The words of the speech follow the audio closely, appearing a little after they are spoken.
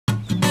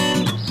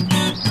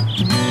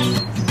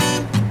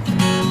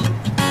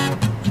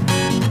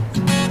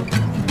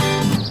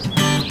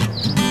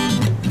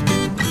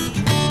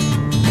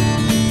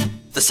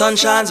The sun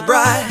shines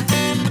bright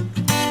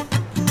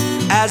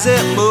as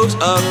it moves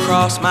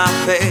across my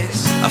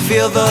face. I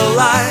feel the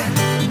light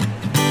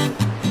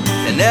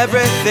and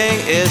everything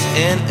is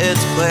in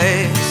its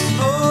place.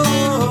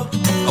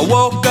 I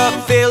woke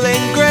up feeling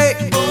great.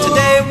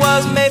 Today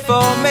was made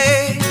for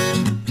me,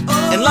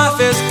 and life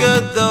is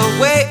good the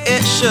way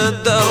it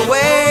should, the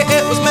way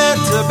it was meant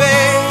to be.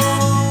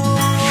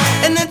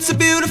 And it's a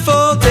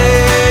beautiful day.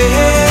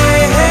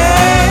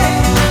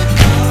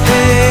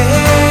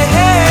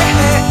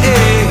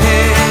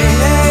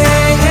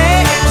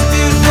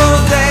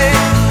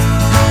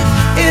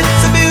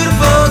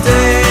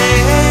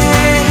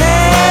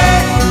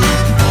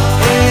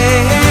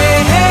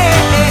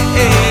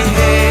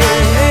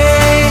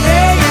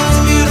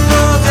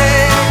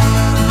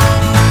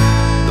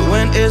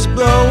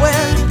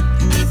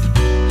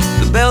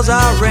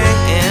 Are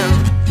ringing,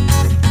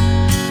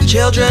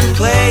 children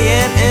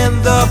playing in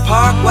the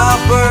park while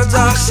birds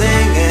are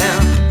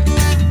singing.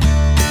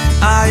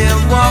 I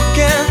am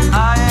walking,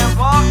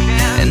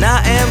 and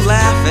I am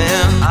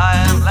laughing.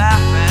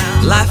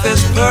 Life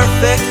is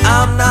perfect,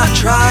 I'm not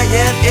trying,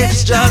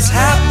 it's just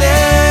happening.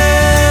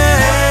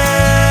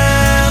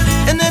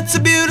 And it's a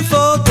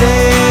beautiful day.